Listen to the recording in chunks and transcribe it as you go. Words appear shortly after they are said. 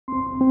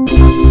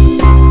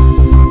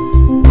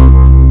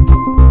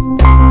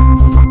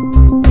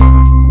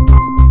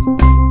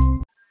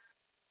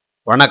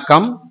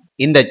வணக்கம்.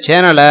 இந்த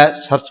சேனலை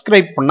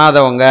சப்ஸ்கிரைப்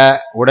பண்ணாதவங்க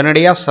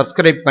உடனடியாக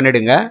சப்ஸ்கிரைப்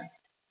பண்ணிடுங்க.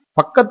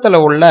 பக்கத்தில்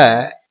உள்ள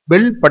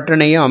பெல்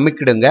பட்டனையும்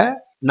அமுக்கிடுங்க.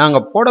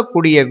 நாங்கள்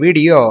போடக்கூடிய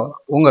வீடியோ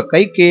உங்கள்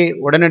கைக்கு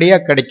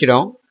உடனடியாக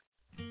கிடைச்சிடும்.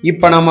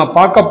 இப்போ நம்ம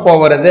பார்க்க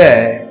போகிறது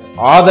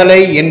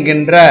ஆதலை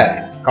என்கின்ற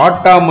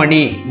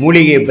காட்டாமணி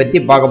மூலிகையை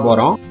பற்றி பார்க்க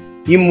போகிறோம்.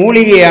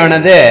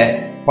 இம்மூலிகையானது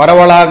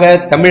பரவலாக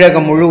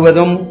தமிழகம்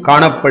முழுவதும்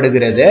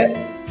காணப்படுகிறது.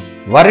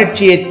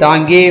 வறட்சியை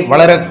தாங்கி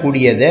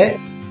வளரக்கூடியது.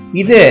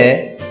 இது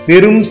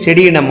பெரும்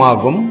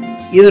செடியினமாகும்.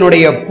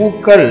 இதனுடைய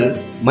பூக்கள்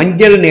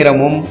மஞ்சள்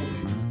நிறமும்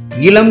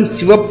இளம்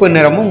சிவப்பு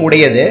நிறமும்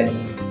உடையது.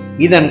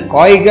 இதன்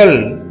காய்கள்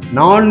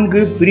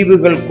 4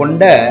 பிரிவுகள்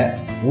கொண்ட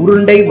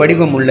உருண்டை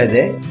வடிவம்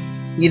உள்ளது.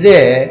 இது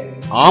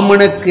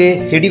ஆமணக்கு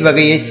செடி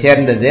வகையை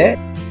சேர்ந்தது.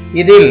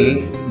 இதில்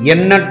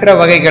எண்ணற்ற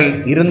வகைகள்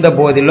இருந்த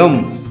போதிலும்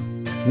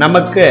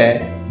நமக்கு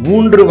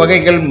 3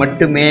 வகைகள்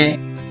மட்டுமே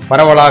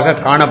பரவலாக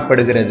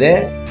காணப்படுகிறது.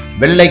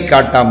 வெள்ளை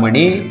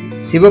காட்டாமணி,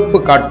 சிவப்பு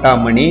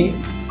காட்டாமணி,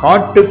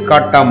 காட்டு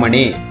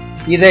காட்டாமணி.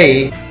 இதை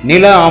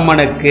நில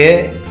ஆமணக்கு,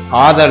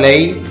 ஆதலை,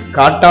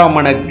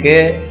 காட்டாமணக்கு,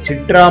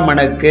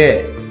 சிற்றாமணக்கு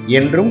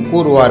என்றும்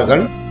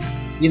கூறுவார்கள்.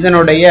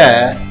 இதனுடைய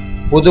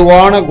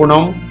பொதுவான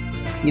குணம்,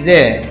 இது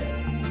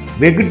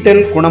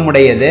வெகுட்டல்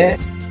குணமுடையது,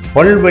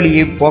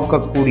 பல்வலியை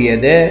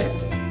போக்கக்கூடியது,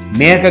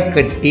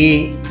 மேகக்கட்டி,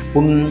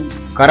 புண்,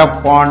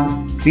 கரப்பான்,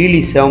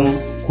 பீலிசம்,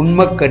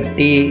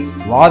 குன்மக்கட்டி,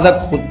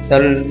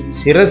 வாதக்குத்தல்,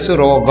 சிரசு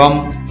ரோகம்,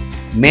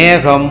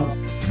 மேகம்,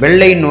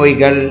 வெள்ளை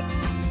நோய்கள்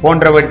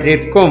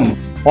போன்றவற்றிற்கும்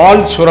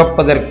பால்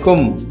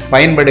சுரப்பதற்கும்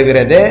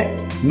பயன்படுகிறது.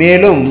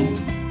 மேலும்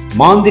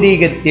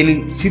மாந்திரீகத்தில்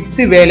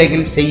சித்து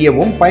வேலைகள்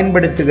செய்யவும்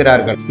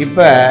பயன்படுத்துகிறார்கள்.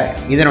 இப்ப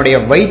இதனுடைய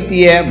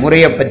வைத்திய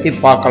முறையை பற்றி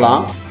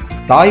பார்க்கலாம்.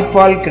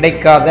 தாய்ப்பால்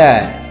கிடைக்காத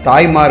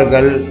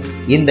தாய்மார்கள்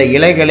இந்த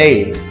இலைகளை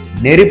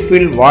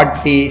நெருப்பில்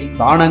வாட்டி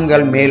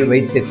ஸ்தானங்கள் மேல்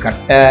வைத்து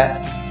கட்ட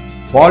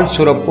பால்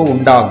சுரப்பு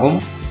உண்டாகும்.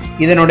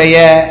 இதனுடைய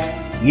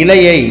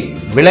இலையை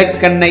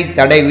விளக்கெண்ணெய்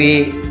தடவி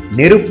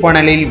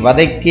நெருப்பணலில்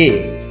வதக்கி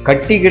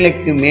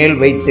கட்டிகளுக்கு மேல்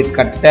வைத்து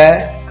கட்ட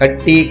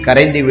கட்டி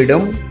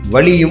கரைந்துவிடும்,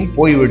 வலியும்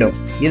போய்விடும்.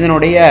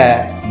 இதனுடைய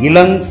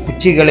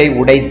இளங்குச்சிகளை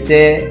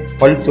உடைத்து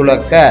பல்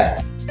துலக்க,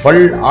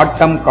 பல்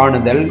ஆட்டம்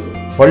காணுதல்,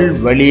 பல்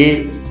வலி,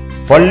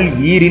 பல்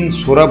ஈரின்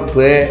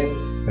சுரப்பு,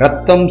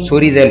 இரத்தம்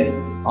சொரிதல்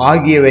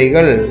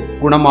ஆகியவைகள்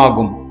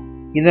குணமாகும்.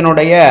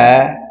 இதனுடைய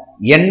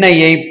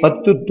எண்ணெயை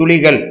 10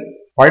 துளிகள்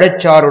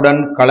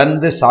பழச்சாறுடன்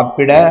கலந்து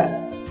சாப்பிட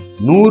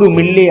 100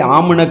 மில்லி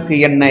ஆமணக்கு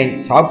எண்ணெய்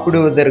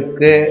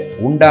சாப்பிடுவதற்கு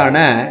உண்டான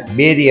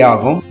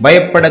பேதியாகும்.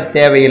 பயப்பட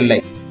தேவையில்லை.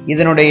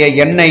 இதனுடைய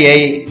எண்ணெயை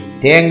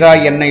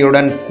தேங்காய்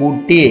எண்ணெயுடன்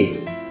கூட்டி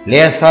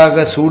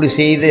லேசாக சூடு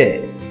செய்து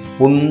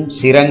புண்,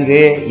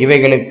 சிரங்கு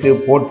இவைகளுக்கு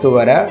போட்டு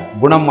வர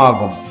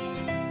குணமாகும்.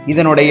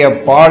 இதனுடைய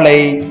பாலை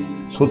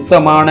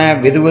சுத்தமான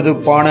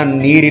வெதுவெதுப்பான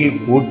நீரில்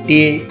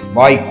கூட்டி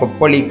வாய்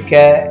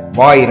கொப்பளிக்க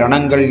வாய்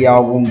ரணங்கள்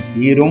யாவும்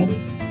தீரும்.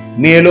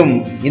 மேலும்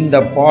இந்த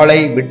பாலை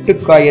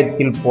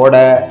வெட்டுக்காயத்தில் போட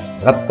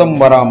இரத்தம்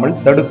வராமல்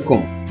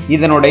தடுக்கும்.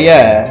 இதனுடைய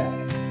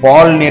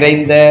பால்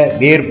நிறைந்த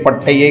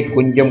வேர்பட்டையை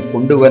கொஞ்சம்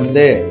கொண்டு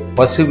வந்து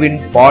பசுவின்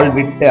பால்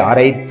விட்டு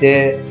அரைத்து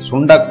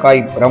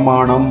சுண்டக்காய்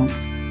பிரமாணம்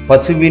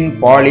பசுவின்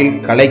பாலில்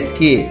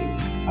கலக்கி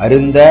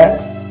அருந்த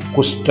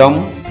குஷ்டம்,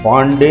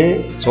 பாண்டு,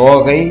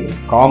 சோகை,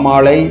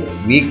 காமாலை,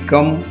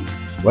 வீக்கம்,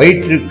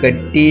 வயிற்று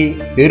கட்டி,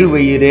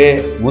 பெருவயிறு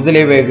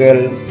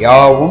முதலியவைகள்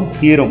யாவும்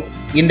தீரும்.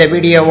 இந்த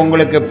வீடியோ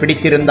உங்களுக்கு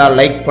பிடிச்சிருந்தால்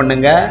லைக்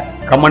பண்ணுங்க,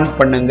 கமெண்ட்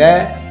பண்ணுங்க,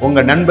 உங்க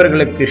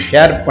நண்பர்களுக்கு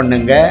ஷேர்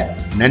பண்ணுங்க.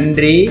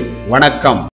 நன்றி, வணக்கம்.